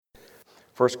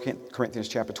1 Corinthians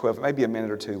chapter 12. It may be a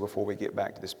minute or two before we get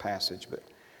back to this passage, but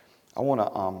I want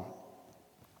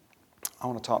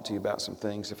to talk to you about some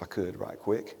things, if I could, right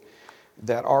quick,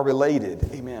 that are related.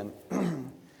 Amen.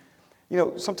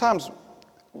 Sometimes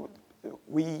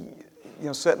we,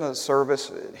 sit in a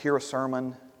service, hear a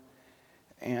sermon,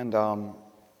 and,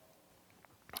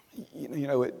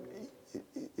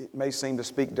 it may seem to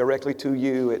speak directly to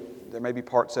you. There may be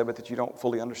parts of it that you don't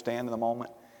fully understand in the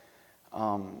moment.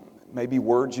 Maybe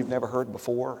words you've never heard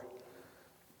before.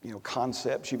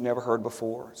 Concepts you've never heard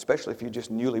before, especially if you're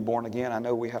just newly born again. I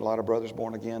know we had a lot of brothers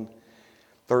born again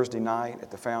Thursday night at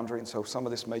the Foundry, and so some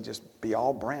of this may just be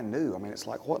all brand new. I mean, it's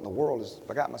like, what in the world have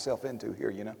I got myself into here,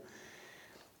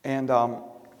 And,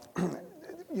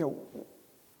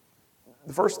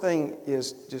 the first thing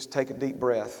is just take a deep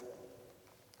breath,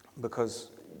 because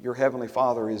your Heavenly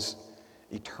Father is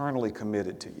eternally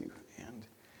committed to you.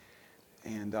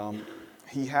 And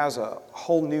He has a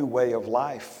whole new way of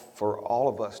life for all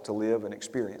of us to live and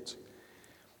experience.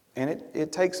 And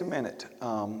it takes a minute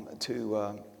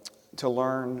to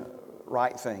learn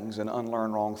right things and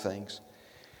unlearn wrong things.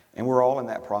 And we're all in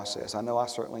that process. I know I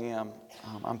certainly am.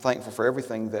 I'm thankful for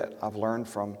everything that I've learned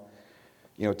from,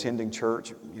 attending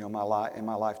church, in my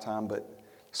lifetime. But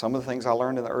some of the things I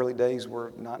learned in the early days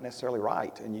were not necessarily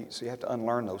right, and so you have to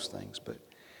unlearn those things. But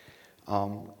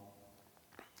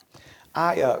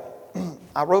I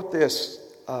wrote this.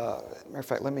 Matter of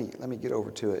fact, let me get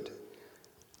over to it.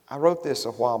 I wrote this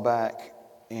a while back,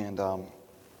 and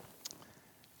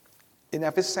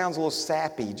if this sounds a little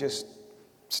sappy, just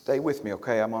stay with me,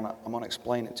 okay? I'm gonna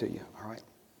explain it to you. All right.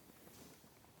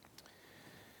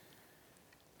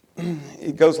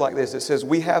 It goes like this. It says,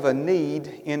 we have a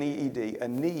need, N-E-E-D, a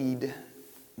need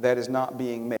that is not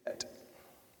being met.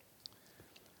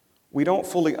 We don't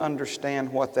fully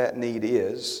understand what that need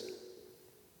is,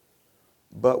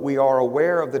 but we are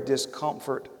aware of the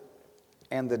discomfort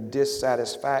and the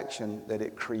dissatisfaction that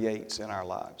it creates in our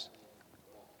lives.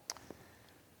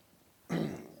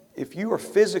 If you are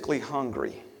physically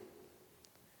hungry,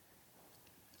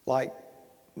 like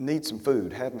need some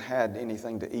food, hadn't had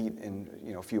anything to eat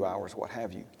in a few hours, what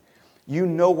have you, you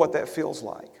know what that feels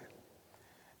like.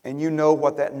 And you know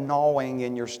what that gnawing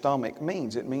in your stomach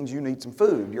means. It means you need some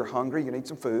food. You're hungry, you need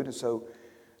some food. And so,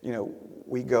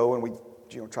 we go and we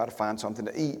try to find something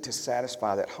to eat to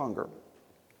satisfy that hunger.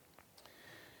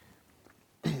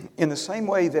 In the same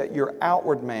way that your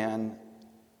outward man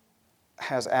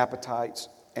has appetites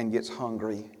and gets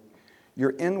hungry,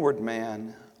 your inward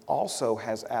man also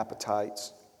has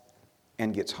appetites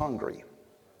and gets hungry.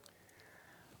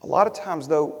 A lot of times,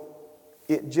 though,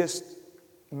 it just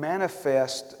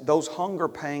manifests, those hunger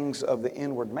pangs of the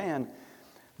inward man,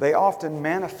 they often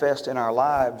manifest in our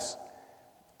lives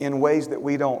in ways that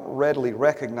we don't readily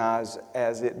recognize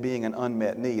as it being an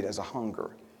unmet need, as a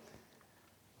hunger.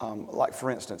 Like,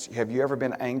 for instance, have you ever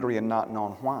been angry and not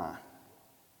known why?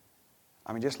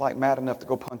 I mean, just like mad enough to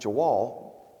go punch a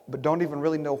wall, but don't even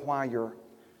really know why you're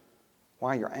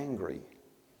angry.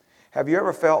 Have you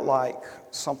ever felt like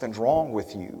something's wrong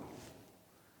with you?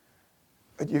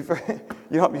 You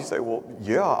say, well,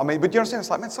 yeah. I mean, but you understand, it's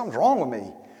like, man, something's wrong with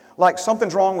me. Like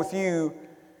something's wrong with you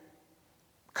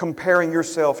comparing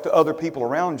yourself to other people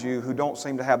around you who don't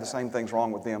seem to have the same things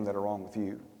wrong with them that are wrong with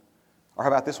you. Or how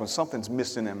about this one? Something's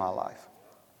missing in my life.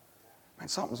 Man,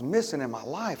 something's missing in my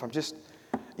life. I'm just,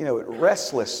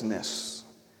 restlessness.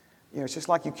 It's just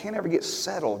like you can't ever get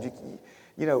settled.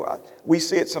 We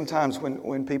see it sometimes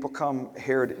when people come to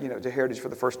Heritage for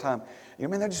the first time.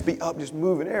 They'll just be up, just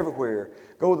moving everywhere.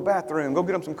 Go to the bathroom, go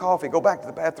get them some coffee, go back to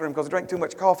the bathroom because they drank too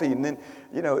much coffee. And then,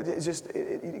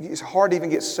 it's hard to even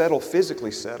get settled,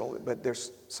 physically settled. But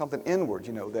there's something inward,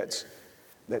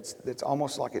 that's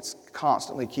almost like it's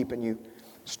constantly keeping you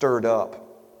stirred up.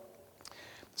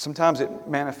 Sometimes it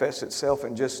manifests itself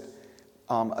in just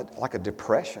like a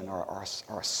depression or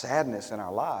a sadness in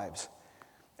our lives.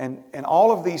 And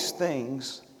all of these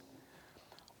things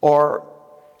are,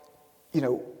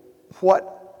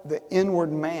 what the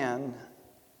inward man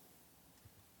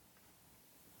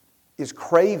is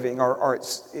craving, or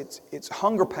it's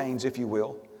hunger pains, if you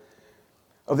will,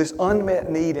 of this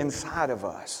unmet need inside of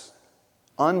us.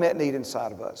 Unmet need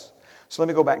inside of us. So let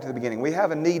me go back to the beginning. We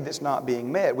have a need that's not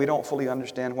being met. We don't fully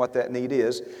understand what that need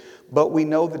is, but we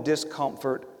know the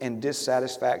discomfort and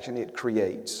dissatisfaction it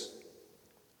creates.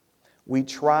 We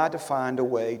try to find a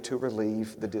way to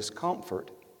relieve the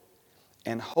discomfort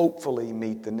and hopefully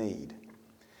meet the need.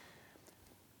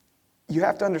 You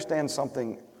have to understand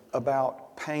something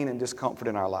about pain and discomfort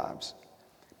in our lives.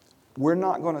 We're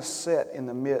not going to sit in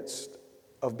the midst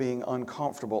of being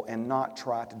uncomfortable and not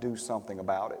try to do something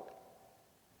about it.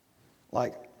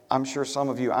 Like, I'm sure some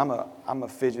of you, I'm a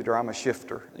fidgeter, I'm a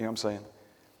shifter, you know what I'm saying?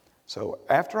 So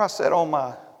after I sit on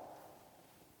my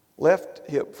left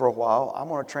hip for a while, I'm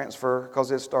going to transfer, because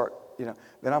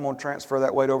then I'm going to transfer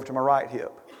that weight over to my right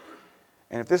hip.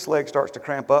 And if this leg starts to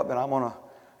cramp up, then I'm going to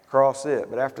cross it.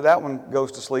 But after that one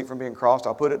goes to sleep from being crossed,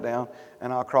 I'll put it down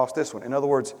and I'll cross this one. In other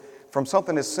words, from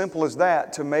something as simple as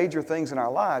that to major things in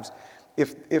our lives,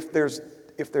 if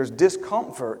there's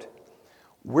discomfort,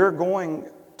 we're going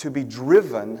to be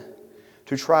driven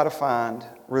to try to find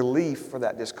relief for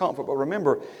that discomfort. But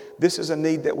remember, this is a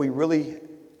need that we really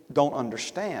don't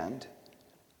understand,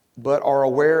 but are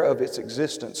aware of its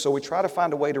existence. So we try to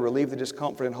find a way to relieve the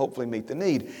discomfort and hopefully meet the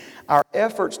need. Our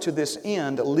efforts to this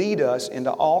end lead us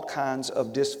into all kinds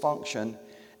of dysfunction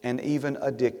and even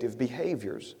addictive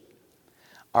behaviors.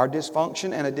 Our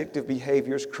dysfunction and addictive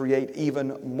behaviors create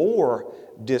even more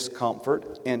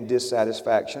discomfort and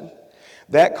dissatisfaction.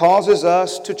 That causes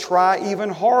us to try even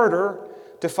harder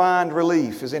to find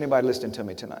relief. Is anybody listening to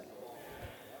me tonight?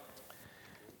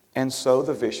 And so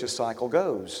the vicious cycle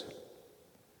goes.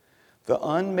 The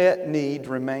unmet need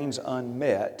remains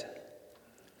unmet,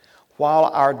 while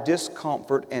our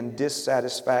discomfort and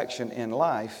dissatisfaction in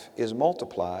life is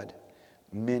multiplied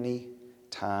many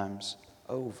times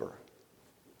over.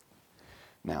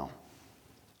 Now,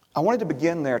 I wanted to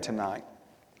begin there tonight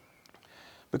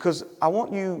because I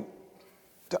want you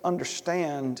to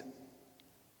understand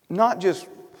not just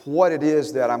what it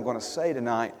is that I'm going to say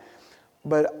tonight,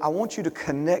 but I want you to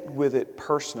connect with it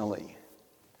personally.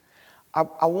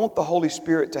 I want the Holy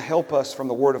Spirit to help us from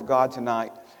the Word of God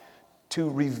tonight to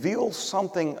reveal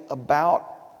something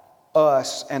about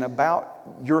us and about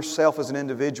yourself as an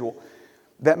individual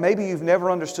that maybe you've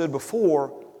never understood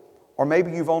before, or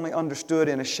maybe you've only understood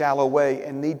in a shallow way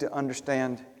and need to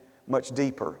understand much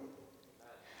deeper.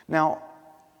 Now,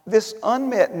 this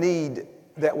unmet need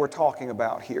that we're talking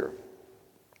about here,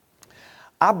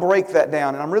 I break that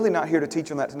down, and I'm really not here to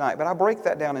teach on that tonight, but I break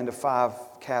that down into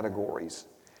 5 categories.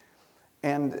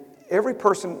 And every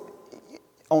person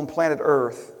on planet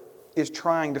Earth is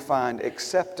trying to find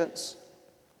acceptance,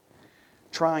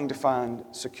 trying to find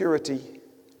security,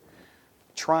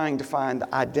 trying to find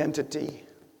identity,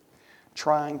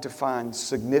 trying to find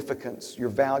significance, your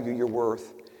value, your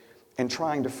worth, and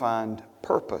trying to find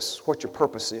purpose, what your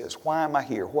purpose is. Why am I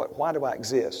here? Why do I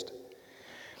exist?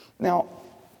 Now,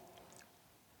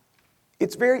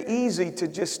 it's very easy to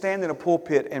just stand in a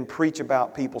pulpit and preach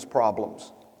about people's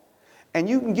problems. And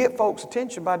you can get folks'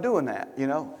 attention by doing that, you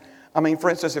know. I mean, for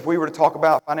instance, if we were to talk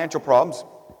about financial problems,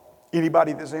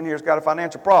 anybody that's in here has got a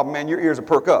financial problem, man, your ears will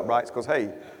perk up, right? It's because,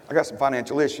 hey, I got some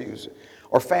financial issues,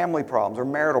 or family problems, or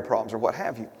marital problems, or what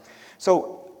have you.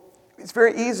 So it's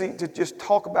very easy to just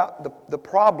talk about the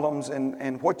problems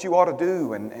and what you ought to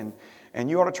do, and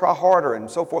you ought to try harder,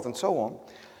 and so forth and so on.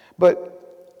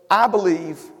 But I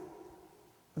believe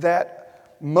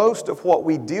that most of what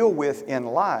we deal with in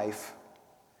life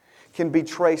can be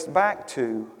traced back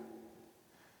to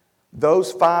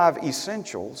those 5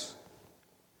 essentials,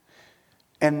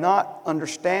 and not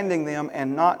understanding them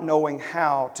and not knowing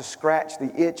how to scratch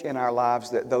the itch in our lives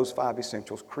that those 5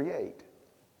 essentials create.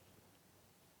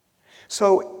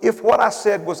 So if what I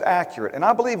said was accurate, and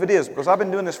I believe it is because I've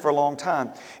been doing this for a long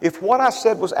time, if what I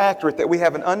said was accurate, that we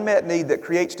have an unmet need that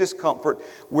creates discomfort,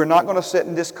 we're not going to sit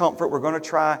in discomfort, we're going to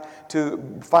try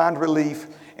to find relief,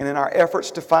 and in our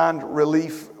efforts to find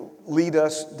relief lead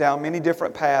us down many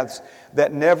different paths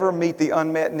that never meet the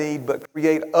unmet need but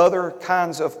create other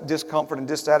kinds of discomfort and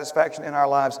dissatisfaction in our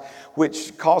lives,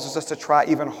 which causes us to try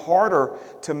even harder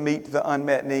to meet the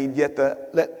unmet need, yet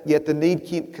the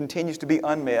need continues to be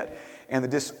unmet and the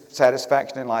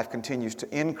dissatisfaction in life continues to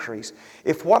increase.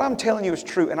 If what I'm telling you is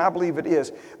true, and I believe it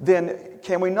is, then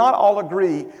can we not all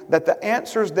agree that the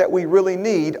answers that we really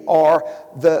need are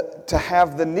to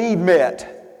have the need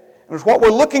met? And what we're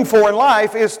looking for in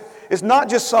life is not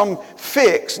just some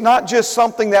fix, not just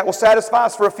something that will satisfy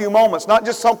us for a few moments, not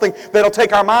just something that'll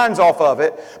take our minds off of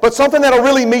it, but something that'll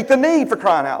really meet the need, for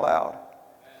crying out loud.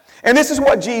 And this is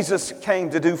what Jesus came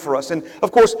to do for us. And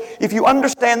of course, if you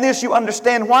understand this, you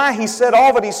understand why He said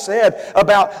all that He said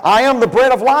about, I am the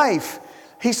bread of life.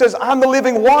 He says, I'm the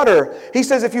living water. He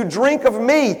says, if you drink of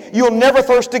me, you'll never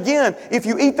thirst again. If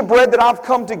you eat the bread that I've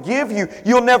come to give you,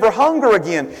 you'll never hunger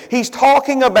again. He's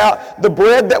talking about the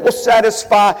bread that will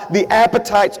satisfy the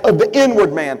appetites of the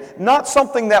inward man. Not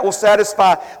something that will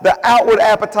satisfy the outward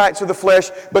appetites of the flesh,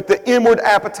 but the inward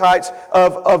appetites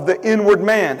of the inward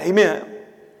man. Amen.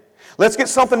 Let's get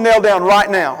something nailed down right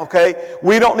now, okay?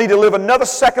 We don't need to live another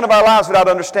second of our lives without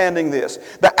understanding this.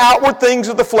 The outward things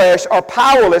of the flesh are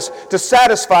powerless to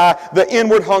satisfy the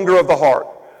inward hunger of the heart.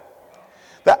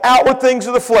 The outward things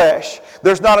of the flesh.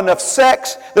 There's not enough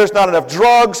sex. There's not enough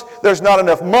drugs. There's not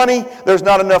enough money. There's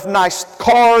not enough nice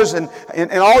cars and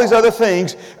all these other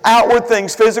things. Outward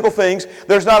things, physical things.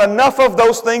 There's not enough of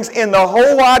those things in the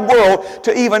whole wide world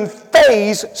to even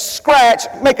phase, scratch,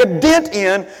 make a dent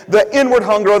in the inward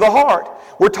hunger of the heart.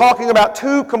 We're talking about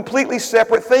two completely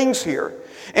separate things here.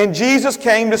 And Jesus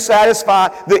came to satisfy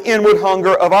the inward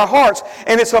hunger of our hearts.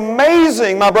 And it's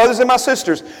amazing, my brothers and my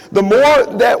sisters, the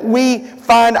more that we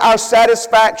find our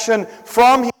satisfaction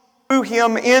from Him, through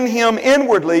Him,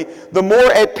 inwardly, the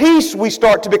more at peace we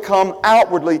start to become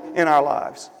outwardly in our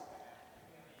lives.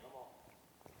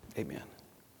 Amen.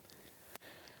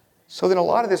 So then a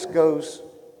lot of this goes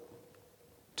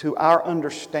to our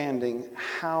understanding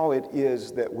how it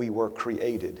is that we were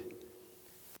created.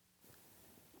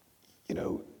 You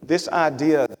know, this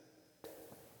idea that,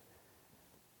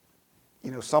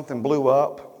 something blew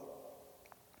up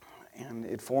and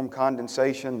it formed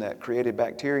condensation that created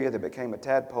bacteria that became a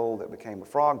tadpole, that became a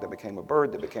frog, that became a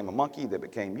bird, that became a monkey, that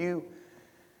became you.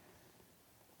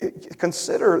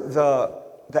 Consider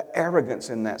the arrogance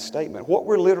in that statement. What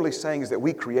we're literally saying is that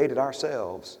we created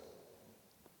ourselves.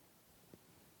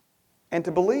 And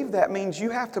to believe that means you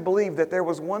have to believe that there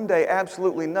was one day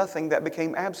absolutely nothing that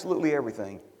became absolutely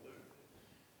everything.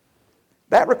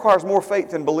 That requires more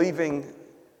faith than believing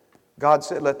God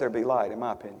said, "Let there be light," in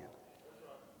my opinion.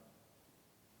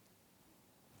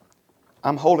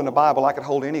 I'm holding a Bible. I could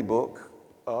hold any book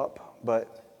up,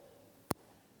 but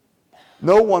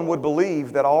no one would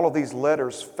believe that all of these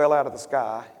letters fell out of the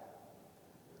sky,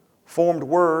 formed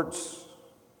words,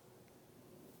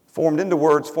 formed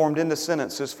into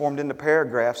sentences, formed into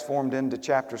paragraphs, formed into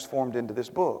chapters, formed into this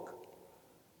book.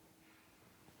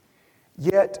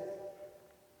 Yet,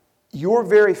 your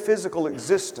very physical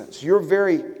existence, your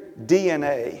very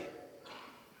DNA,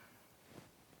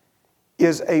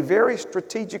 is a very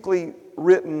strategically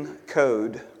written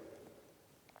code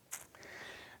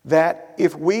that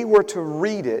if we were to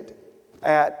read it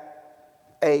at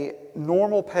a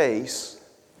normal pace,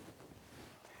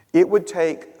 it would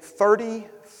take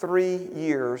 33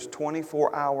 years,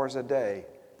 24 hours a day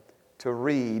to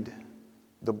read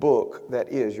the book that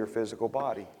is your physical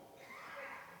body.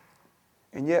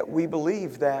 And yet we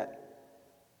believe that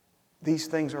these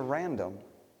things are random.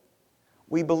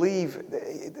 We believe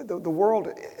the world,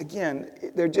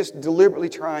 again, they're just deliberately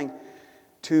trying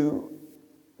to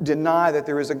deny that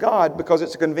there is a God because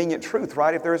it's a convenient truth,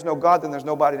 right? If there is no God, then there's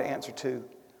nobody to answer to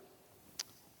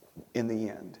in the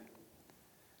end.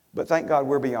 But thank God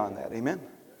we're beyond that. Amen?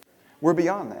 We're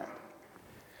beyond that.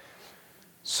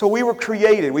 So we were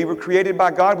created. We were created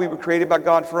by God. We were created by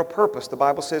God for a purpose. The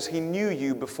Bible says He knew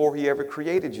you before He ever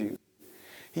created you.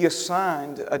 He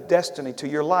assigned a destiny to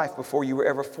your life before you were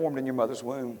ever formed in your mother's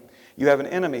womb. You have an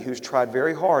enemy who's tried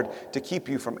very hard to keep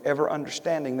you from ever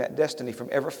understanding that destiny, from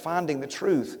ever finding the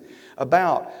truth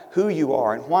about who you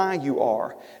are and why you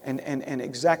are and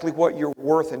exactly what your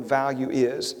worth and value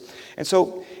is. And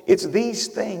so it's these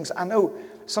things. I know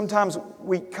sometimes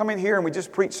we come in here and we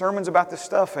just preach sermons about this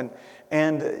stuff and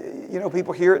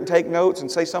people hear it and take notes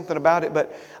and say something about it,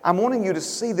 but I'm wanting you to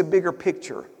see the bigger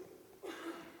picture.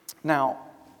 Now,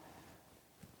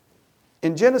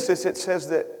 in Genesis, it says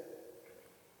that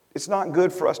it's not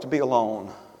good for us to be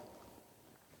alone.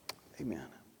 Amen.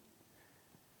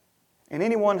 And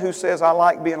anyone who says, "I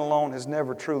like being alone," has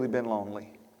never truly been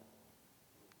lonely.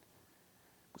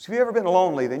 So if you've ever been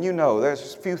lonely, then you know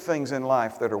there's few things in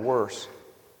life that are worse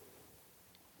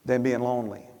than being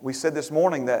lonely. We said this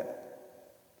morning that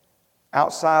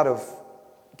outside of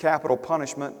capital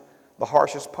punishment, the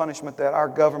harshest punishment that our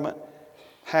government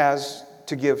has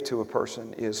to give to a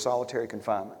person is solitary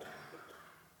confinement.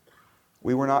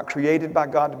 We were not created by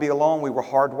God to be alone. We were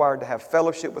hardwired to have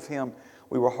fellowship with Him.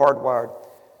 We were hardwired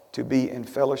to be in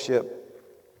fellowship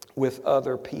with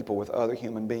other people, with other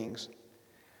human beings.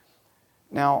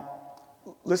 Now,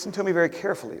 listen to me very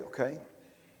carefully, okay?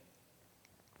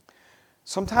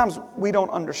 Sometimes we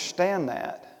don't understand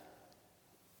that.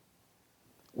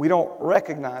 We don't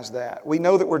recognize that. We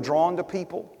know that we're drawn to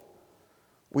people.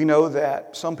 We know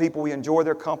that some people we enjoy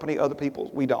their company, other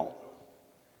people we don't.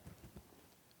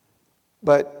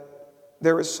 But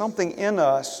there is something in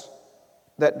us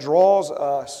that draws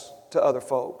us to other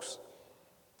folks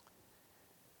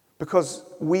because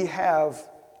we have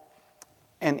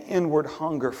an inward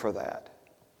hunger for that.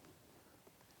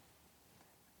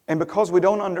 And because we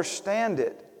don't understand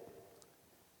it,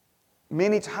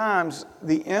 many times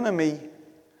the enemy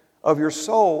of your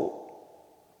soul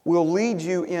will lead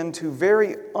you into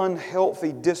very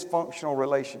unhealthy, dysfunctional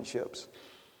relationships.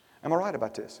 Am I right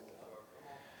about this?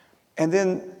 And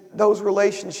then those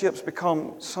relationships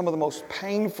become some of the most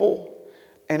painful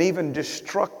and even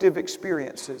destructive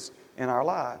experiences in our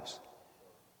lives.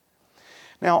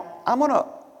 Now, I'm going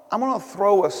to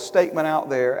throw a statement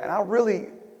out there, and I really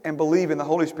am believing the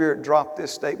Holy Spirit dropped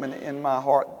this statement in my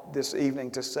heart this evening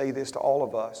to say this to all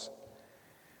of us.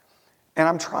 And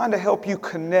I'm trying to help you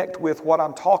connect with what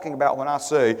I'm talking about when I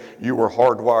say you were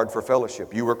hardwired for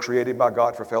fellowship. You were created by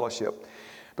God for fellowship.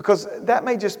 Because that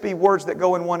may just be words that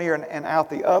go in one ear and out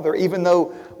the other, even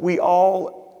though we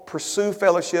all pursue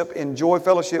fellowship, enjoy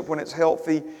fellowship when it's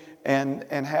healthy, and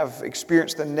have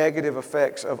experienced the negative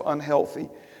effects of unhealthy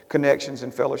connections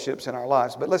and fellowships in our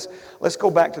lives. But let's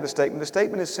go back to the statement. The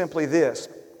statement is simply this: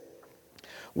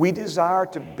 we desire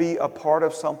to be a part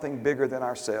of something bigger than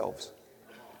ourselves.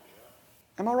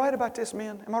 Am I right about this,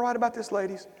 men? Am I right about this,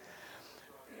 ladies?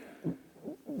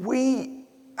 We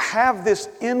have this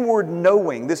inward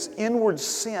knowing, this inward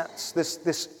sense,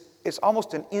 this it's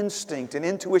almost an instinct, an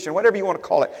intuition, whatever you want to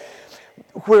call it,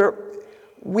 where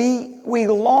we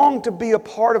long to be a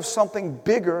part of something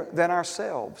bigger than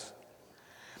ourselves.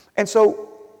 And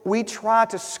so we try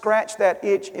to scratch that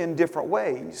itch in different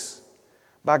ways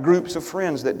by groups of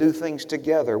friends that do things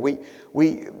together.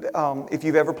 If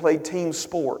you've ever played team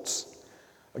sports,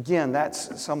 again,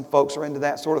 some folks are into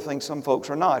that sort of thing, some folks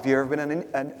are not. If you've ever been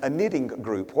in a knitting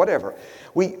group, whatever.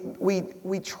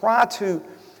 We try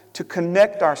to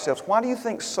connect ourselves. Why do you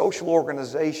think social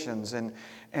organizations and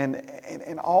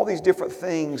all these different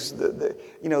things,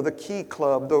 the Key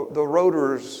Club, the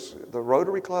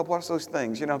Rotary Club, what's those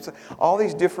things? You know what I'm saying? All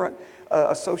these different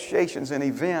associations and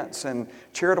events and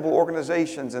charitable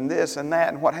organizations and this and that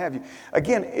and what have you.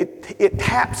 Again, it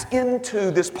taps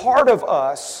into this part of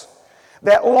us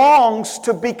that longs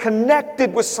to be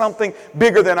connected with something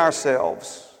bigger than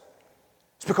ourselves.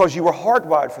 It's because you were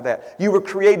hardwired for that. You were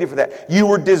created for that. You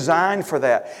were designed for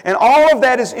that. And all of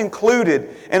that is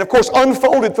included and, of course,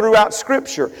 unfolded throughout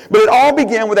Scripture. But it all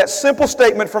began with that simple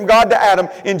statement from God to Adam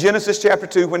in Genesis chapter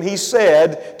 2 when He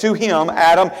said to him,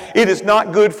 Adam, it is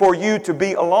not good for you to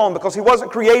be alone, because he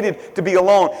wasn't created to be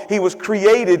alone. He was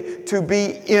created to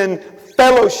be in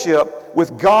fellowship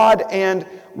with God and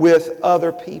with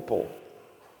other people.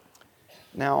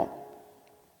 Now,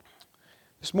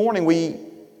 this morning we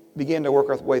began to work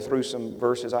our way through some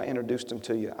verses. I introduced them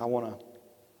to you. I want to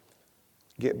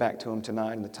get back to them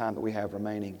tonight in the time that we have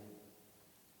remaining.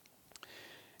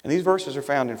 And these verses are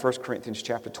found in 1 Corinthians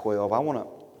chapter 12. I want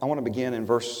to begin in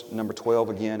verse number 12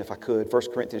 again, if I could. 1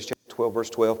 Corinthians chapter 12, verse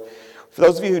 12. For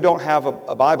those of you who don't have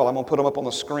a Bible, I'm going to put them up on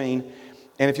the screen.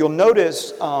 And if you'll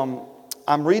notice,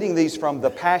 I'm reading these from the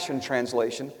Passion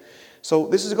Translation. So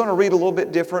this is going to read a little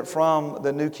bit different from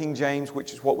the New King James,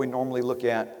 which is what we normally look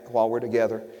at while we're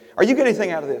together. Are you getting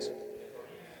anything out of this?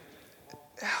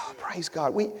 Oh, praise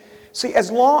God.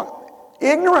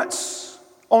 Ignorance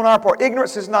on our part,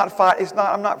 ignorance is not fight.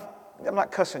 I'm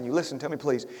not cussing you. Listen to me,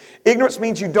 please. Ignorance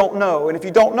means you don't know. And if you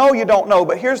don't know, you don't know.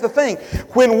 But here's the thing.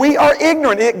 When we are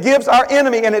ignorant, it gives our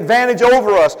enemy an advantage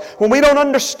over us. When we don't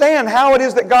understand how it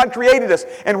is that God created us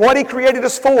and what He created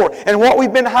us for and what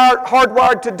we've been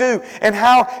hardwired to do and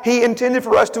how He intended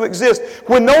for us to exist,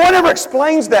 when no one ever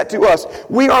explains that to us,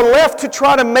 we are left to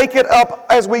try to make it up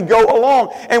as we go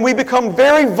along. And we become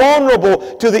very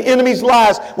vulnerable to the enemy's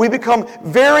lies. We become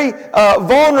very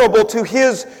vulnerable to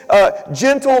his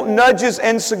gentle nudges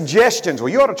and suggestions. Well,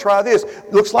 you ought to try this.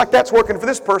 Looks like that's working for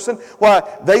this person. Why,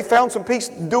 they found some peace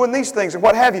doing these things and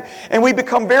what have you. And we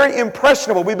become very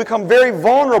impressionable. We become very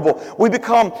vulnerable. We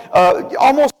become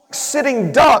almost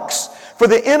sitting ducks for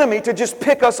the enemy to just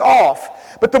pick us off.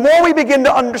 But the more we begin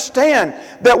to understand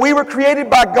that we were created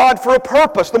by God for a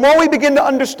purpose, the more we begin to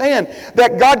understand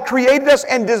that God created us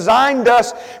and designed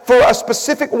us for a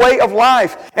specific way of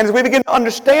life. And as we begin to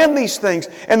understand these things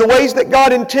and the ways that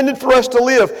God intended for us to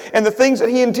live and the things that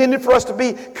He intended for us to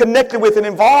be connected with and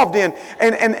involved in,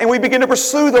 and we begin to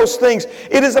pursue those things,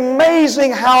 it is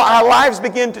amazing how our lives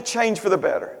begin to change for the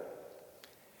better.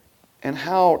 And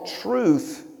how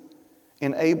truth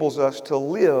enables us to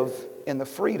live in the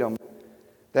freedom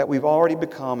that we've already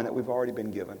become and that we've already been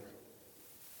given.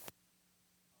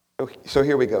 So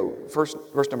here we go. Verse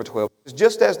number 12.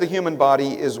 Just as the human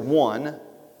body is one,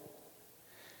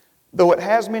 though it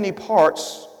has many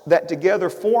parts that together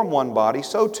form one body,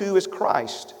 so too is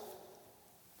Christ.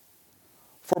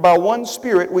 For by one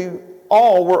Spirit we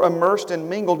all were immersed and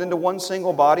mingled into one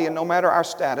single body, and no matter our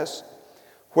status,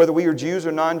 whether we are Jews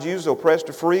or non-Jews, oppressed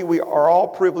or free, we are all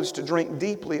privileged to drink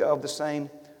deeply of the same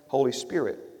Holy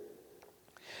Spirit.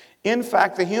 In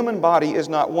fact, the human body is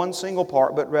not one single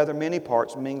part, but rather many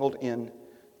parts mingled into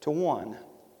one.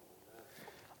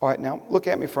 All right, now look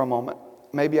at me for a moment.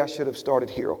 maybe I should have started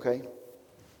here, okay?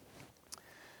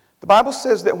 The Bible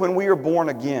says that when we are born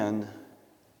again,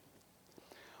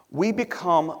 we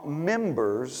become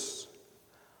members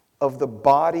of the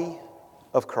body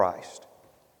of Christ.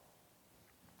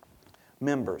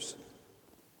 Members.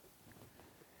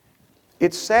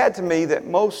 It's sad to me that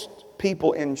most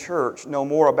people in church know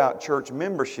more about church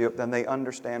membership than they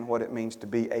understand what it means to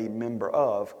be a member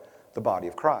of the body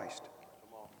of Christ.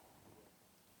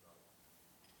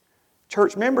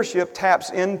 Church membership taps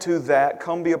into that.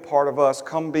 Come be a part of us.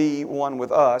 Come be one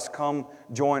with us. Come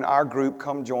join our group.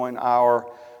 Come join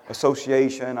our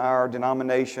association, our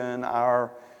denomination,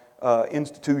 our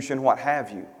institution, what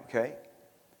have you. Okay?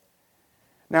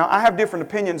 Now, I have different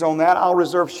opinions on that. I'll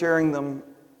reserve sharing them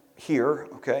here.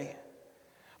 Okay?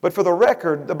 But for the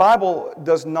record, the Bible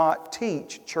does not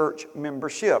teach church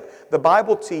membership. The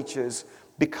Bible teaches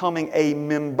becoming a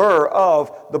member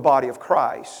of the body of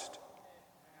Christ.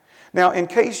 Now, in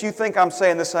case you think I'm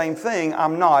saying the same thing,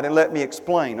 I'm not, and let me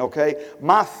explain, okay?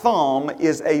 My thumb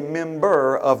is a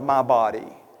member of my body.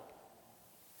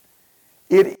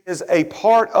 It is a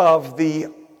part of the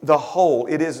whole.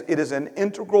 It is an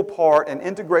integral part, an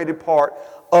integrated part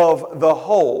of the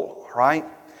whole, right?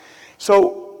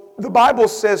 So, the Bible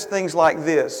says things like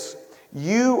this: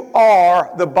 you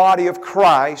are the body of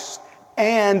Christ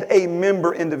and a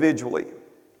member individually.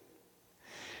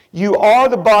 You are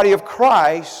the body of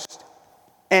Christ,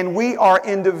 and we are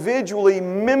individually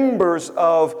members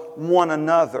of one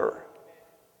another.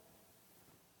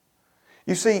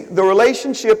 You see, the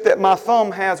relationship that my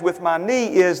thumb has with my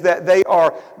knee is that they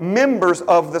are members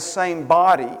of the same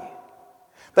body.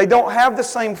 They don't have the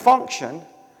same function,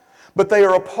 but they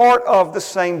are a part of the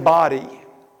same body.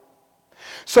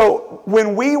 So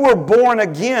when we were born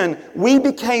again, we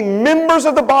became members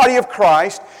of the body of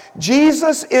Christ.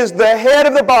 Jesus is the head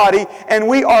of the body, and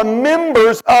we are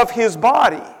members of His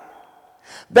body.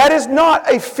 That is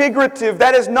not a figurative,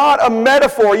 that is not a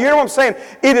metaphor. You know what I'm saying?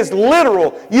 It is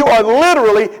literal. You are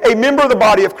literally a member of the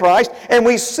body of Christ. And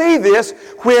we see this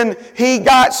when He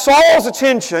got Saul's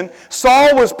attention.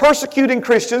 Saul was persecuting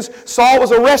Christians. Saul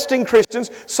was arresting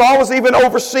Christians. Saul was even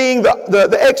overseeing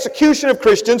the execution of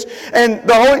Christians. And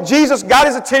Jesus got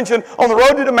his attention on the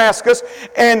road to Damascus.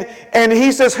 And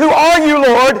he says, "Who are you,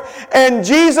 Lord?" And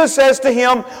Jesus says to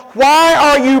him, "Why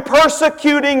are you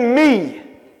persecuting me?"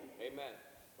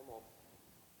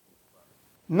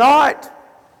 Not,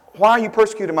 why are you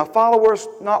persecuting my followers?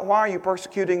 Not, why are you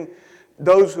persecuting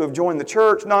those who have joined the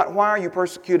church? Not, why are you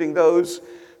persecuting those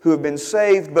who have been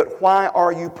saved? But why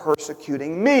are you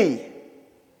persecuting me?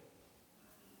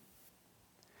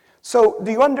 So,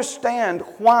 do you understand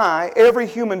why every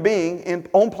human being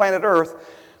on planet Earth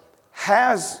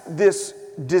has this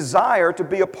desire to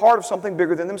be a part of something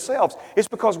bigger than themselves? It's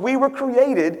because we were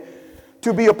created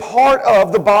to be a part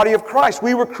of the body of Christ.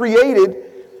 We were created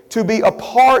to be a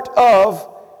part of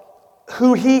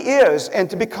who He is and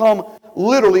to become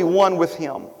literally one with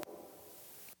Him.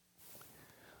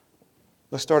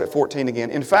 Let's start at 14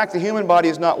 again. In fact, the human body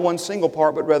is not one single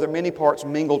part, but rather many parts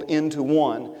mingled into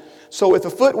one. So if the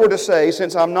foot were to say,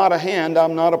 "Since I'm not a hand,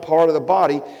 I'm not a part of the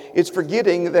body," it's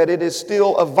forgetting that it is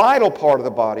still a vital part of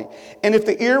the body. And if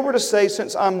the ear were to say,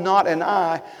 "Since I'm not an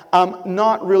eye, I'm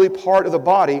not really part of the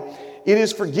body," it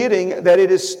is forgetting that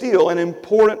it is still an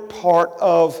important part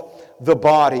of the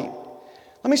body.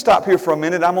 Let me stop here for a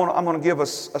minute. I'm going to give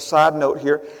us a side note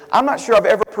here. I'm not sure I've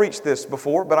ever preached this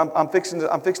before, but I'm fixing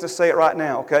to say it right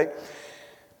now, okay?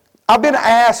 I've been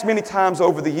asked many times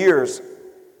over the years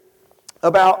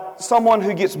about someone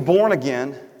who gets born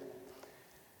again.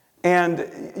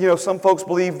 And, you know, some folks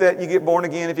believe that you get born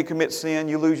again if you commit sin,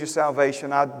 you lose your salvation.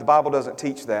 The Bible doesn't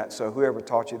teach that, so whoever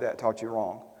taught you that taught you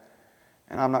wrong.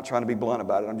 And I'm not trying to be blunt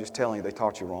about it. I'm just telling you they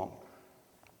taught you wrong.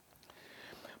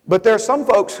 But there are some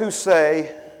folks who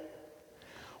say,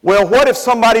 well, what if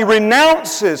somebody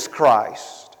renounces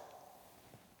Christ?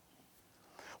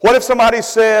 What if somebody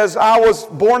says, "I was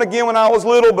born again when I was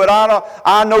little, but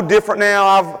I know different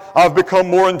now. I've become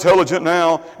more intelligent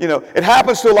now." You know, it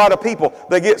happens to a lot of people.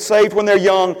 They get saved when they're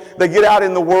young. They get out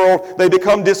in the world. They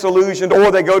become disillusioned,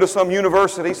 or they go to some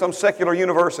university, some secular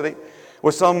university,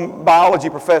 with some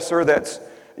biology professor that's,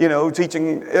 you know,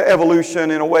 teaching evolution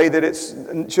in a way that it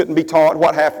shouldn't be taught,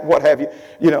 what have you,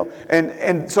 you know.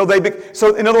 And so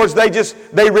so in other words,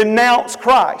 they renounce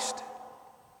Christ.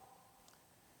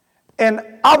 And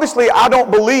obviously, I don't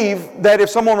believe that if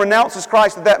someone renounces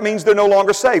Christ, that means they're no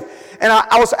longer saved. And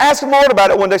I was asking the Lord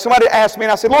about it one day. Somebody asked me,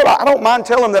 and I said, "Lord, I don't mind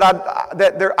telling them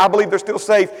that I believe they're still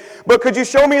saved, but could you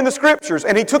show me in the Scriptures?"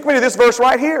 And He took me to this verse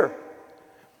right here.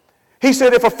 He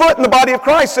said if a foot in the body of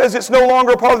Christ says it's no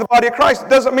longer a part of the body of Christ, it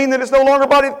doesn't mean that it's no longer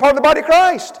part of the body of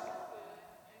Christ.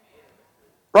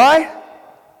 Right?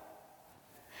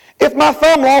 If my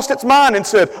thumb lost its mind and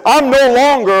said, I'm no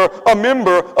longer a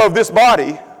member of this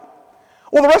body,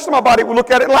 well, the rest of my body would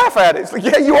look at it and laugh at it. It's like,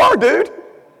 yeah, you are, dude.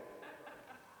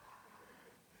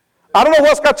 I don't know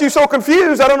what's got you so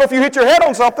confused. I don't know if you hit your head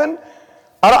on something.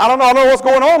 I don't know what's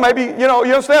going on. Maybe, you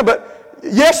understand. But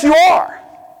yes, you are.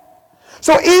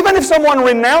 So even if someone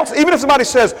renounces, even if somebody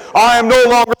says, I am no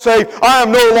longer saved, I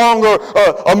am no longer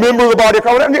a member of the body of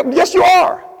Christ, yes, you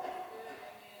are.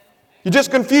 You're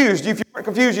just confused. If you weren't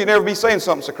confused, you'd never be saying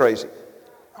something so crazy.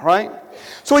 All right?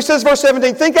 So he says, verse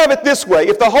 17, think of it this way.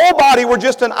 If the whole body were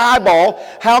just an eyeball,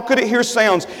 how could it hear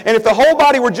sounds? And if the whole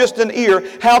body were just an ear,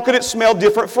 how could it smell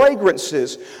different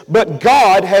fragrances? But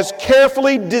God has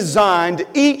carefully designed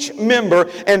each member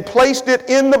and placed it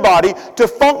in the body to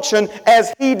function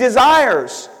as He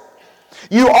desires.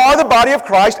 You are the body of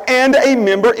Christ and a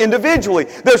member individually.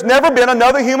 There's never been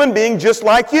another human being just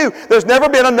like you. There's never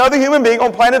been another human being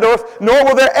on planet Earth, nor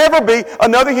will there ever be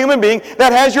another human being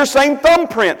that has your same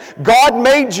thumbprint. God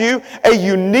made you a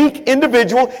unique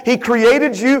individual. He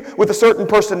created you with a certain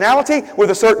personality,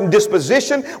 with a certain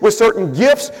disposition, with certain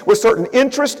gifts, with certain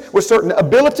interests, with certain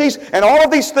abilities, and all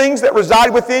of these things that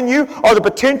reside within you are the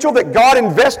potential that God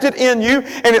invested in you,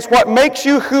 and it's what makes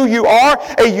you who you are,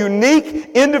 a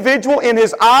unique individual in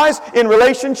His eyes, in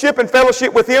relationship and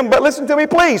fellowship with Him. But listen to me,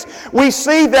 please. We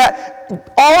see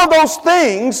that all of those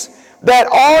things that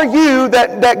are you,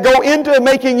 that go into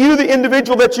making you the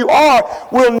individual that you are,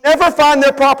 will never find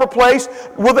their proper place.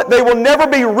 They will never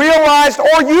be realized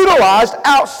or utilized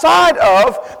outside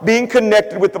of being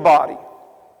connected with the body.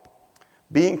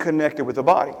 Being connected with the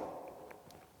body.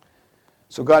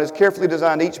 So God has carefully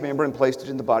designed each member and placed it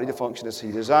in the body to function as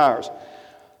He desires.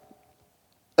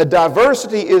 A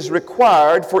diversity is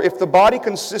required, for if the body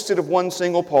consisted of one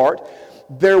single part,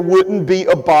 there wouldn't be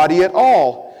a body at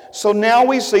all. So now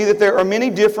we see that there are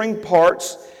many differing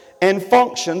parts and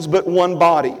functions, but one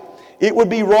body. It would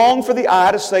be wrong for the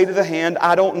eye to say to the hand,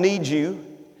 I don't need you.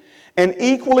 And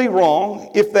equally wrong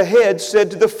if the head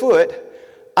said to the foot,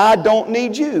 I don't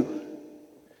need you.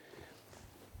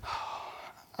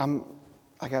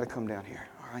 I got to come down here,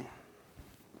 all right?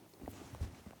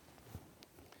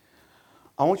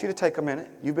 I want you to take a minute.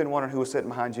 You've been wondering who was sitting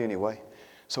behind you anyway.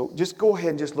 So just go ahead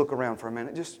and just look around for a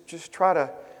minute. Just try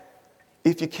to,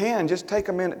 if you can, just take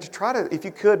a minute to try to, if you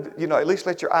could, at least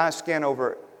let your eyes scan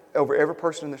over every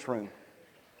person in this room.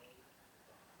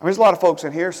 I mean, there's a lot of folks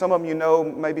in here. Some of them you know,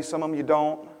 maybe some of them you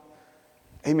don't.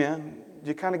 Amen.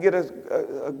 You kind of get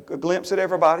a glimpse at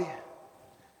everybody.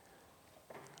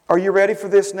 Are you ready for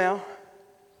this now?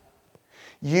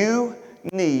 You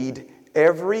need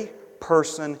every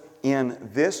person in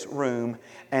this room,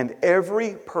 and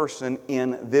every person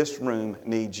in this room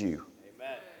needs you.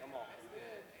 Amen. Come on.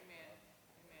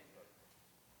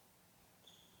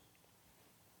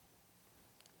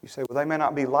 You say, well, they may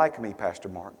not be like me, Pastor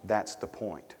Mark. That's the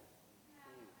point.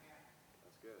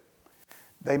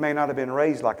 They may not have been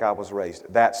raised like I was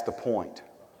raised. That's the point.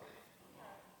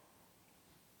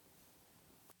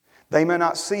 They may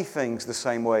not see things the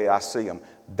same way I see them.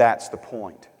 That's the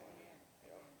point.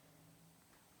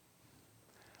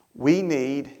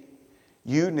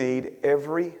 You need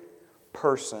every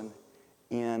person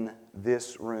in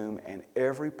this room, and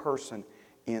every person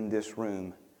in this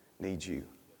room needs you.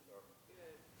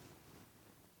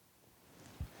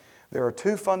 There are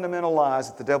two fundamental lies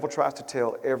that the devil tries to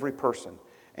tell every person,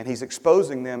 and he's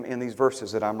exposing them in these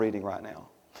verses that I'm reading right now.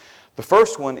 The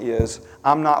first one is,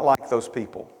 I'm not like those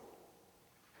people.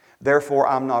 Therefore,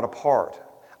 I'm not a part.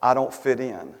 I don't fit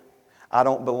in. I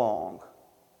don't belong.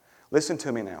 Listen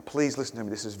to me now. Please listen to me.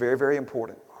 This is very, very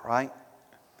important. All right?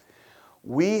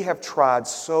 We have tried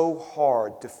so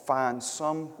hard to find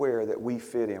somewhere that we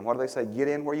fit in. What do they say? Get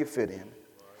in where you fit in.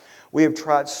 We have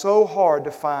tried so hard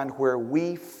to find where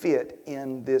we fit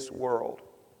in this world.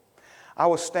 I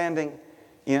was standing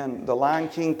in the Lion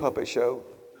King puppet show.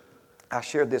 I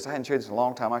shared this. I hadn't shared this in a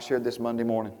long time. I shared this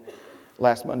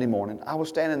last Monday morning. I was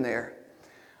standing there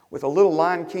with a little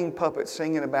Lion King puppet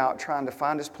singing about trying to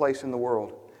find his place in the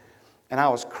world. And I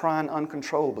was crying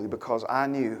uncontrollably because I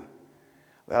knew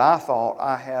that I thought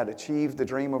I had achieved the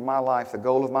dream of my life, the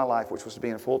goal of my life, which was to be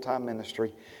in a full-time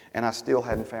ministry, and I still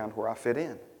hadn't found where I fit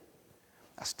in.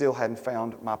 I still hadn't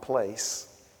found my place.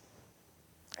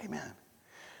 Amen.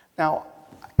 Now,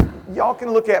 y'all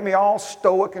can look at me all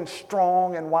stoic and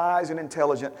strong and wise and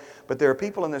intelligent, but there are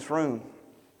people in this room,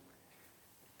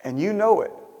 and you know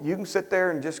it. You can sit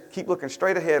there and just keep looking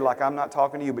straight ahead like I'm not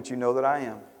talking to you, but you know that I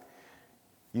am.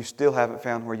 You still haven't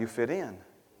found where you fit in.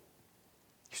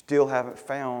 You still haven't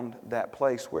found that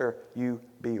place where you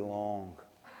belong.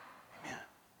 Amen.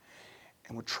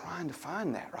 And we're trying to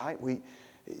find that, right?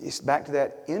 It's back to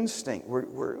that instinct.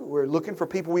 We're looking for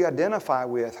people we identify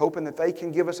with, hoping that they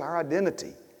can give us our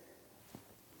identity.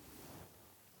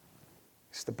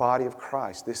 It's the body of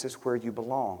Christ. This is where you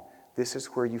belong. This is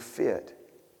where you fit.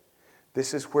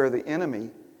 This is where the enemy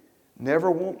never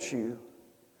wants you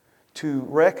to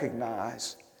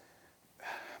recognize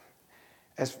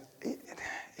as,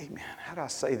 amen, how do I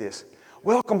say this?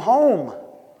 Welcome home.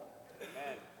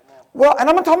 Well, and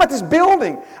I'm not talking about this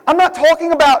building. I'm not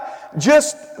talking about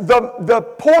just the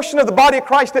portion of the body of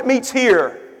Christ that meets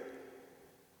here.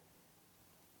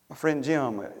 My friend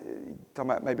Jim,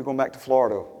 talking about maybe going back to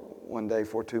Florida one day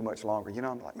for too much longer. You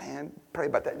know, I'm like, man, pray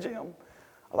about that, Jim.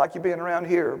 I like you being around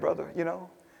here, brother, you know.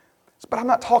 But I'm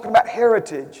not talking about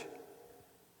heritage.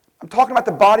 I'm talking about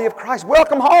the body of Christ.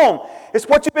 Welcome home. It's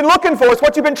what you've been looking for. It's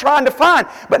what you've been trying to find.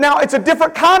 But now it's a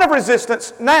different kind of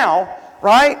resistance now,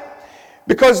 right?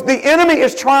 Because the enemy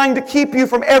is trying to keep you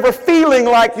from ever feeling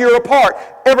like you're a part,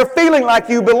 ever feeling like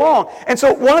you belong. And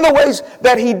so one of the ways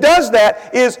that he does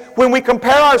that is when we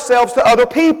compare ourselves to other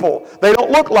people. They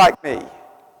don't look like me.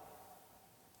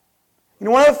 You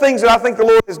know, one of the things that I think the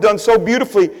Lord has done so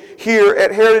beautifully here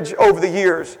at Heritage over the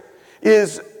years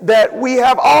is that we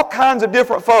have all kinds of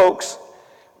different folks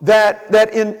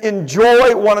that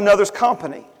enjoy one another's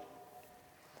company.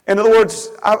 In other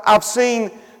words, I've seen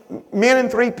men in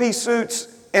three-piece suits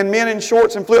and men in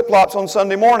shorts and flip-flops on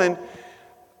Sunday morning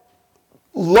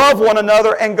love one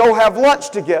another and go have lunch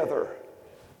together.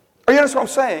 Are you understand what I'm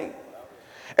saying?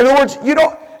 In other words,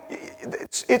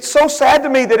 it's so sad to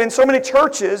me that in so many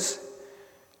churches,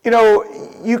 you know,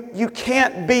 you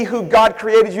can't be who God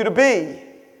created you to be.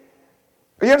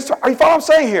 Are you following what I'm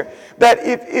saying here? That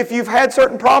if you've had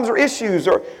certain problems or issues,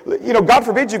 or, you know, God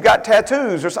forbid you've got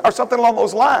tattoos or something along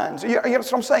those lines. You know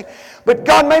what I'm saying? But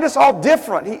God made us all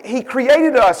different. He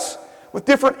created us with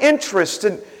different interests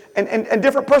and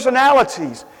different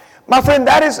personalities. My friend,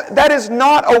 that is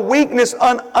not a weakness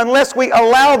unless we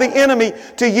allow the enemy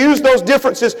to use those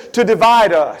differences to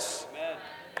divide us.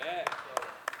 Amen.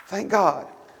 Thank God.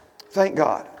 Thank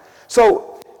God.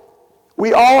 So,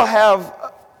 we all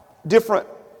have different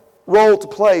role to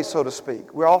play, so to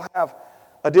speak. We all have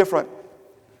a different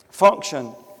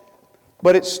function,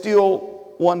 but it's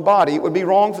still one body. It would be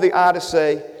wrong for the eye to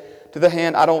say to the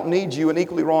hand, I don't need you, and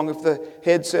equally wrong if the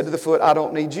head said to the foot, I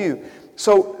don't need you.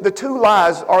 So the two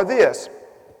lies are this.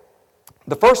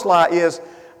 The first lie is,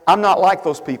 I'm not like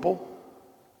those people.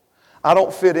 I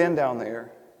don't fit in down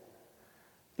there.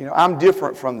 You know, I'm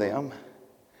different from them.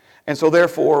 And so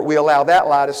therefore, we allow that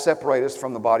lie to separate us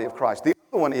from the body of Christ. The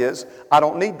other one is, I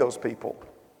don't need those people.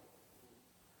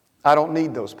 I don't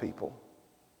need those people.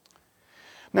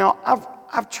 Now,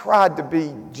 I've tried to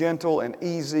be gentle and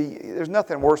easy. There's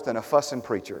nothing worse than a fussing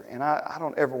preacher. And I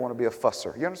don't ever want to be a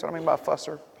fusser. You understand what I mean by a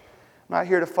fusser? I'm not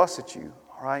here to fuss at you,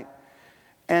 all right?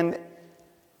 And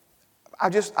I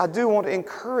do want to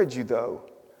encourage you, though,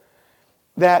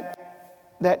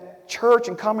 that church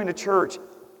and coming to church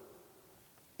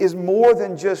is more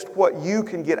than just what you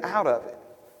can get out of it.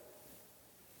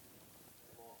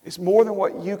 It's more than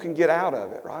what you can get out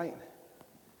of it, right?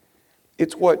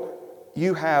 It's what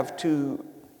you have to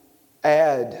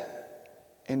add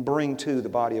and bring to the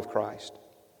body of Christ.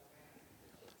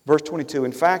 Verse 22,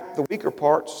 in fact, the weaker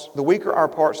our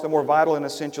parts, the more vital and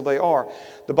essential they are.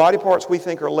 The body parts we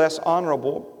think are less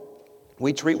honorable,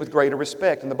 we treat with greater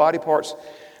respect. And the body parts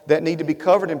that need to be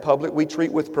covered in public, we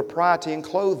treat with propriety and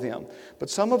clothe them. But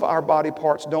some of our body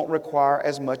parts don't require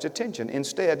as much attention.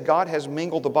 Instead, God has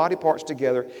mingled the body parts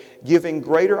together, giving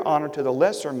greater honor to the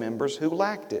lesser members who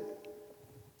lacked it.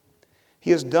 He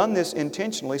has done this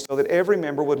intentionally so that every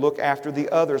member would look after the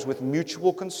others with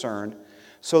mutual concern,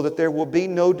 so that there will be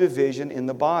no division in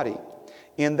the body.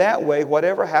 In that way,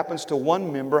 whatever happens to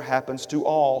one member happens to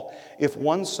all. If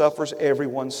one suffers,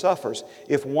 everyone suffers.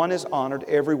 If one is honored,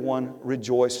 everyone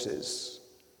rejoices.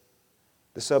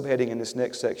 The subheading in this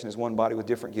next section is one body with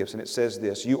different gifts, and it says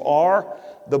this: you are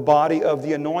the body of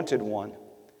the Anointed One,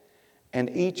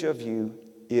 and each of you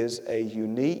is a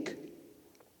unique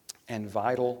and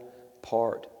vital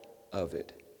part of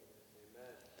it.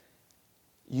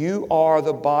 You are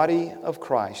the body of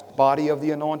Christ, body of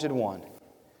the Anointed One,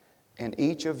 and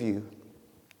each of you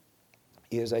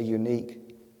is a unique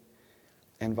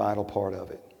and vital part of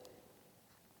it.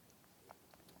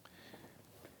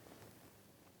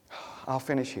 I'll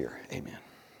finish here. Amen.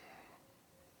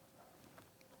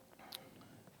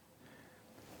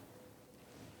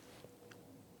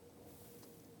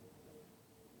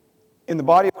 In the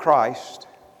body of Christ,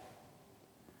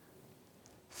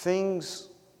 things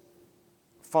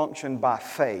function by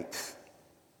faith.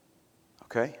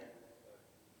 Okay?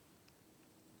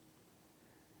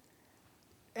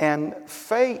 And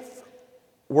faith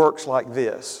works like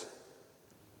this.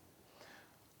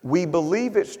 We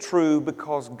believe it's true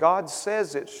because God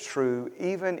says it's true,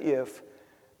 even if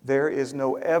there is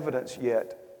no evidence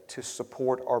yet to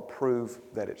support or prove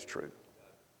that it's true.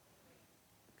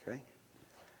 Okay?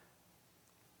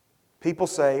 People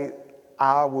say,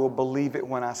 I will believe it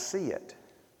when I see it.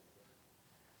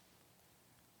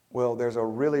 Well, there's a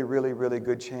really, really, really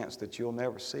good chance that you'll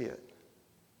never see it.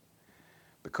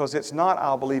 Because it's not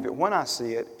I'll believe it when I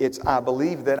see it, it's I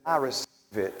believe that I receive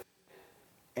it,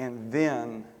 and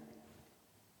then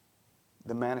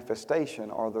the manifestation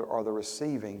or the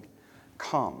receiving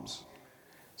comes.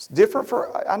 It's different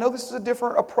I know this is a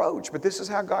different approach, but this is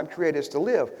how God created us to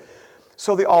live.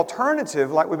 So the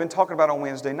alternative, like we've been talking about on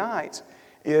Wednesday nights,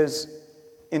 is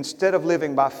instead of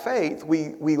living by faith,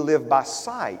 we live by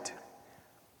sight.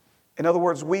 In other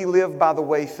words, we live by the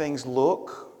way things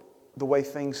look, the way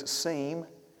things seem,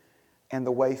 and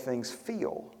the way things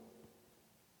feel.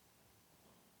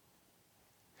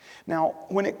 Now,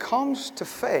 when it comes to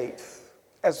faith,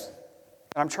 and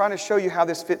I'm trying to show you how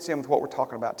this fits in with what we're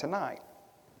talking about tonight.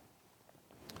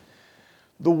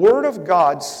 The Word of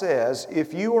God says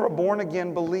if you are a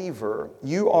born-again believer,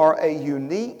 you are a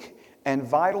unique and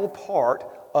vital part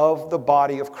of the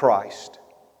body of Christ.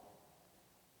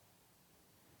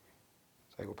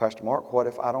 Say, well, Pastor Mark, what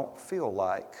if I don't feel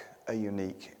like a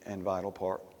unique and vital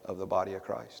part of the body of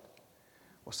Christ?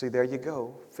 Well, see, there you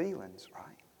go. Feelings, right?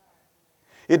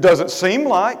 It doesn't seem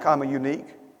like I'm a unique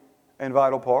and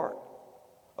vital part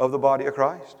of the body of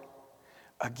Christ.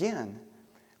 Again,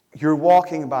 you're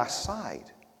walking by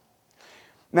sight.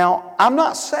 Now, I'm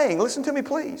not saying, listen to me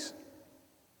please,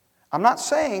 I'm not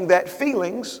saying that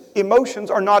feelings, emotions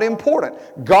are not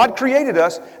important. God created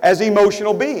us as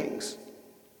emotional beings.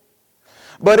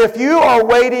 But if you are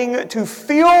waiting to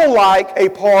feel like a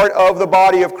part of the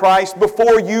body of Christ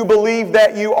before you believe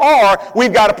that you are,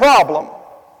 we've got a problem.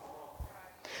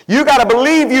 You got to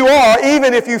believe you are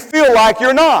even if you feel like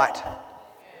you're not.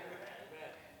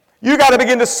 You got to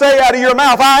begin to say out of your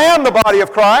mouth, I am the body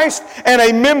of Christ and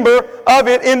a member of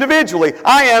it individually.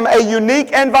 I am a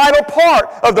unique and vital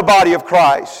part of the body of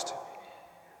Christ.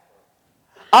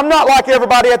 I'm not like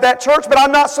everybody at that church, but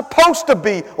I'm not supposed to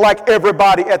be like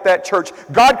everybody at that church.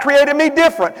 God created me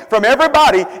different from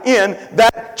everybody in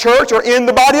that church or in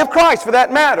the body of Christ for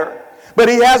that matter. But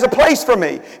He has a place for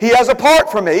me. He has a part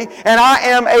for me, and I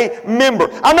am a member.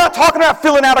 I'm not talking about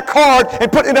filling out a card and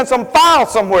putting it in some file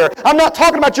somewhere. I'm not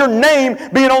talking about your name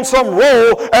being on some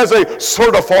roll as a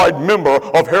certified member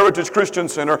of Heritage Christian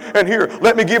Center. And here,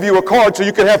 let me give you a card so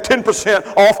you can have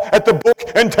 10% off at the book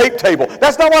and tape table.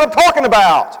 That's not what I'm talking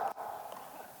about.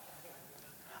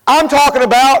 I'm talking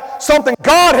about something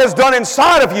God has done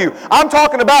inside of you. I'm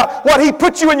talking about what He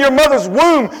put you in your mother's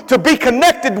womb to be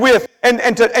connected with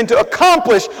and to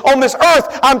accomplish on this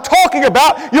earth. I'm talking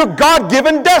about your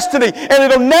God-given destiny. And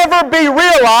it'll never be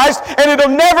realized and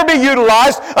it'll never be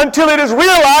utilized until it is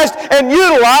realized and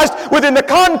utilized within the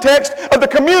context of the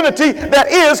community that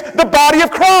is the body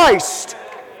of Christ.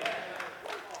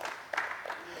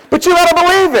 But you got to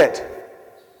believe it.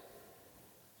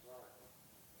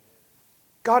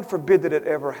 God forbid that it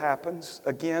ever happens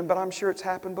again, but I'm sure it's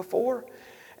happened before.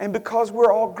 And because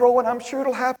we're all growing, I'm sure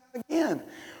it'll happen again.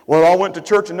 Well, I went to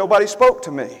church and nobody spoke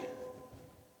to me.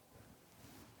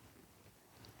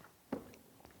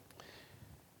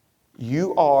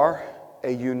 You are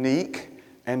a unique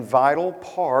and vital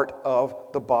part of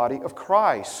the body of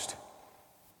Christ.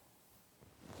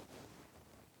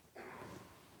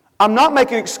 I'm not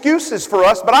making excuses for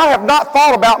us, but I have not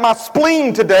thought about my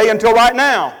spleen today until right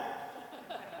now.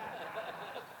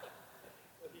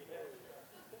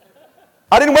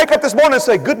 I didn't wake up this morning and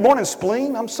say, good morning,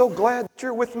 spleen. I'm so glad that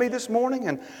you're with me this morning,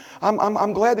 and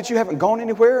I'm glad that you haven't gone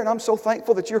anywhere, and I'm so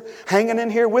thankful that you're hanging in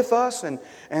here with us, and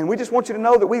we just want you to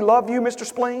know that we love you, Mr.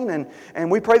 Spleen,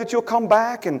 and we pray that you'll come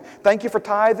back, and thank you for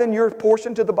tithing your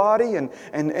portion to the body. No,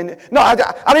 I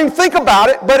didn't even think about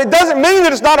it, but it doesn't mean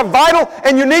that it's not a vital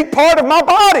and unique part of my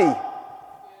body.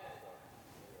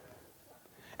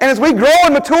 And as we grow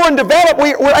and mature and develop,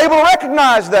 we're able to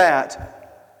recognize that.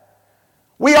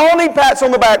 We all need pats on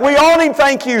the back. We all need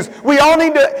thank yous. We all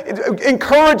need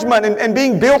encouragement and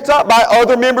being built up by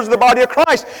other members of the body of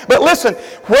Christ. But listen,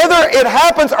 whether it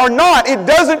happens or not, it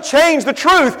doesn't change the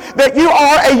truth that you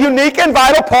are a unique and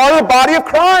vital part of the body of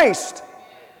Christ.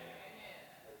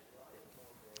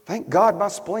 Thank God my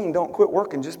spleen don't quit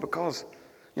working just because,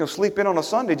 sleep in on a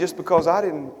Sunday just because I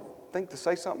didn't think to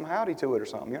say something howdy to it or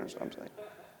something. You understand what I'm saying?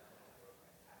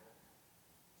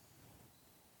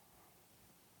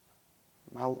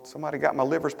 Somebody got my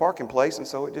liver's parking place, and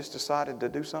so it just decided to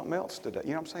do something else today.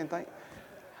 You know what I'm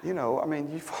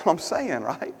saying? You follow what I'm saying,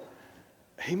 right?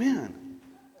 Amen.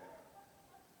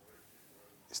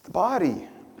 It's the body.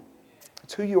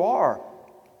 It's who you are.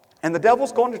 And the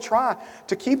devil's going to try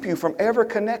to keep you from ever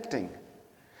connecting,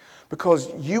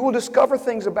 because you will discover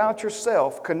things about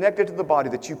yourself connected to the body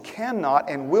that you cannot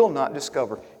and will not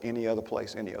discover any other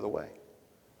place, any other way.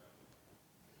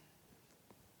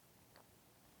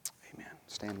 Amen.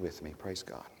 Stand with me. Praise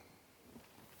God.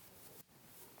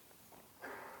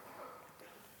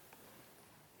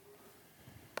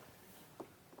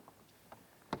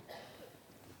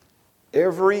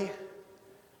 Every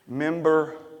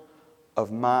member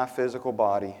of my physical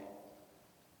body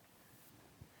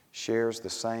shares the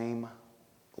same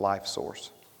life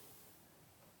source.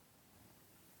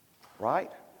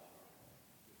 Right?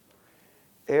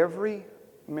 Every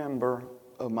member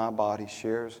of my body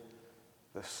shares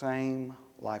the same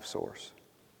life source.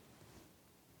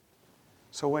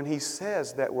 So when he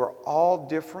says that we're all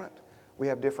different, we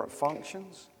have different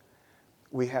functions,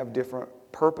 we have different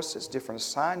purposes, different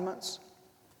assignments.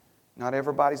 Not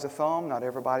everybody's a thumb, not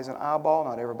everybody's an eyeball,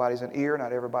 not everybody's an ear,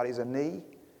 not everybody's a knee,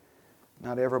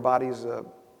 not everybody's an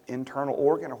internal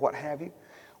organ or what have you.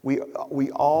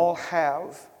 We all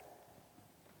have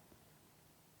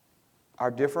our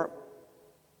different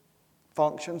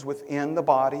functions within the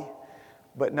body,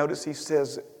 but notice he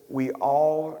says we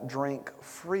all drink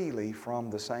freely from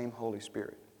the same Holy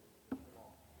Spirit.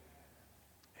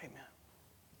 Amen.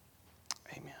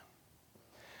 Amen.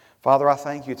 Father, I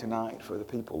thank you tonight for the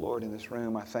people, Lord, in this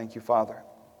room. I thank you, Father.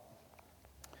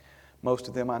 Most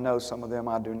of them I know, some of them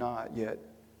I do not, yet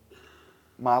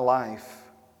my life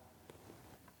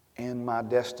and my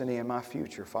destiny and my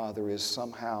future, Father, is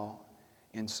somehow,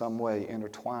 in some way,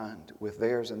 intertwined with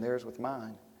theirs and theirs with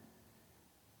mine.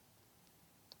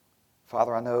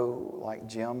 Father, I know, like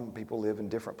Jim, people live in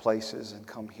different places and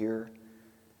come here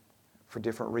for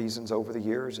different reasons over the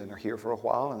years and are here for a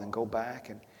while and then go back.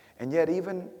 And yet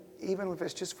even if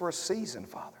it's just for a season,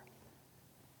 Father,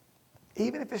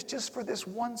 even if it's just for this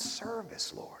one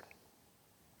service, Lord,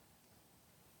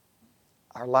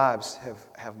 our lives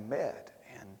have met.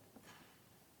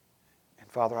 And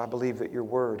Father, I believe that your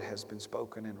word has been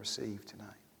spoken and received tonight.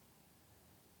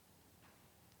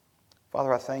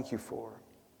 Father, I thank you for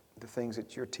the things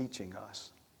that you're teaching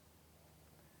us,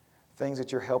 things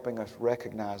that you're helping us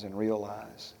recognize and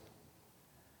realize.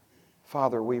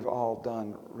 Father, we've all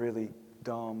done really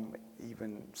dumb,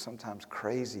 even sometimes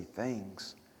crazy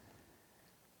things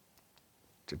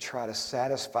to try to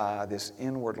satisfy this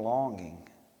inward longing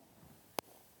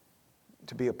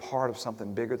to be a part of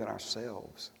something bigger than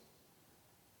ourselves.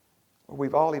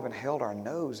 We've all even held our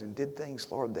nose and did things,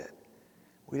 Lord, that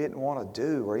we didn't want to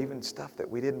do, or even stuff that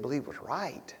we didn't believe was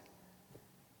right,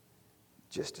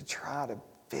 just to try to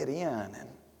fit in and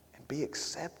be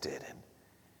accepted and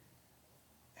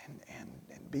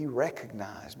be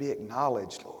recognized, be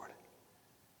acknowledged, Lord.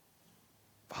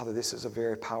 Father, this is a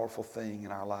very powerful thing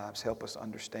in our lives. Help us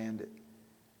understand it.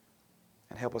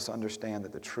 And help us understand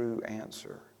that the true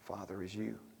answer, Father, is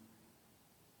you.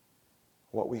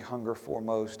 What we hunger for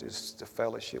most is to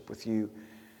fellowship with you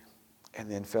and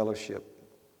then fellowship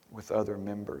with other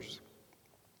members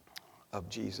of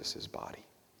Jesus' body.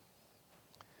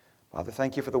 Father,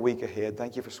 thank you for the week ahead.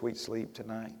 Thank you for sweet sleep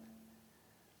tonight.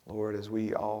 Lord, as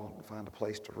we all find a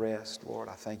place to rest, Lord,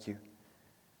 I thank you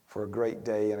for a great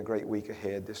day and a great week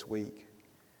ahead this week.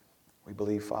 We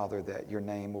believe, Father, that your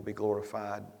name will be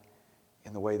glorified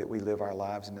in the way that we live our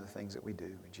lives and in the things that we do.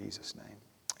 In Jesus' name,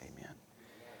 amen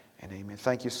and amen.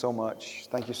 Thank you so much.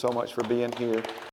 Thank you so much for being here.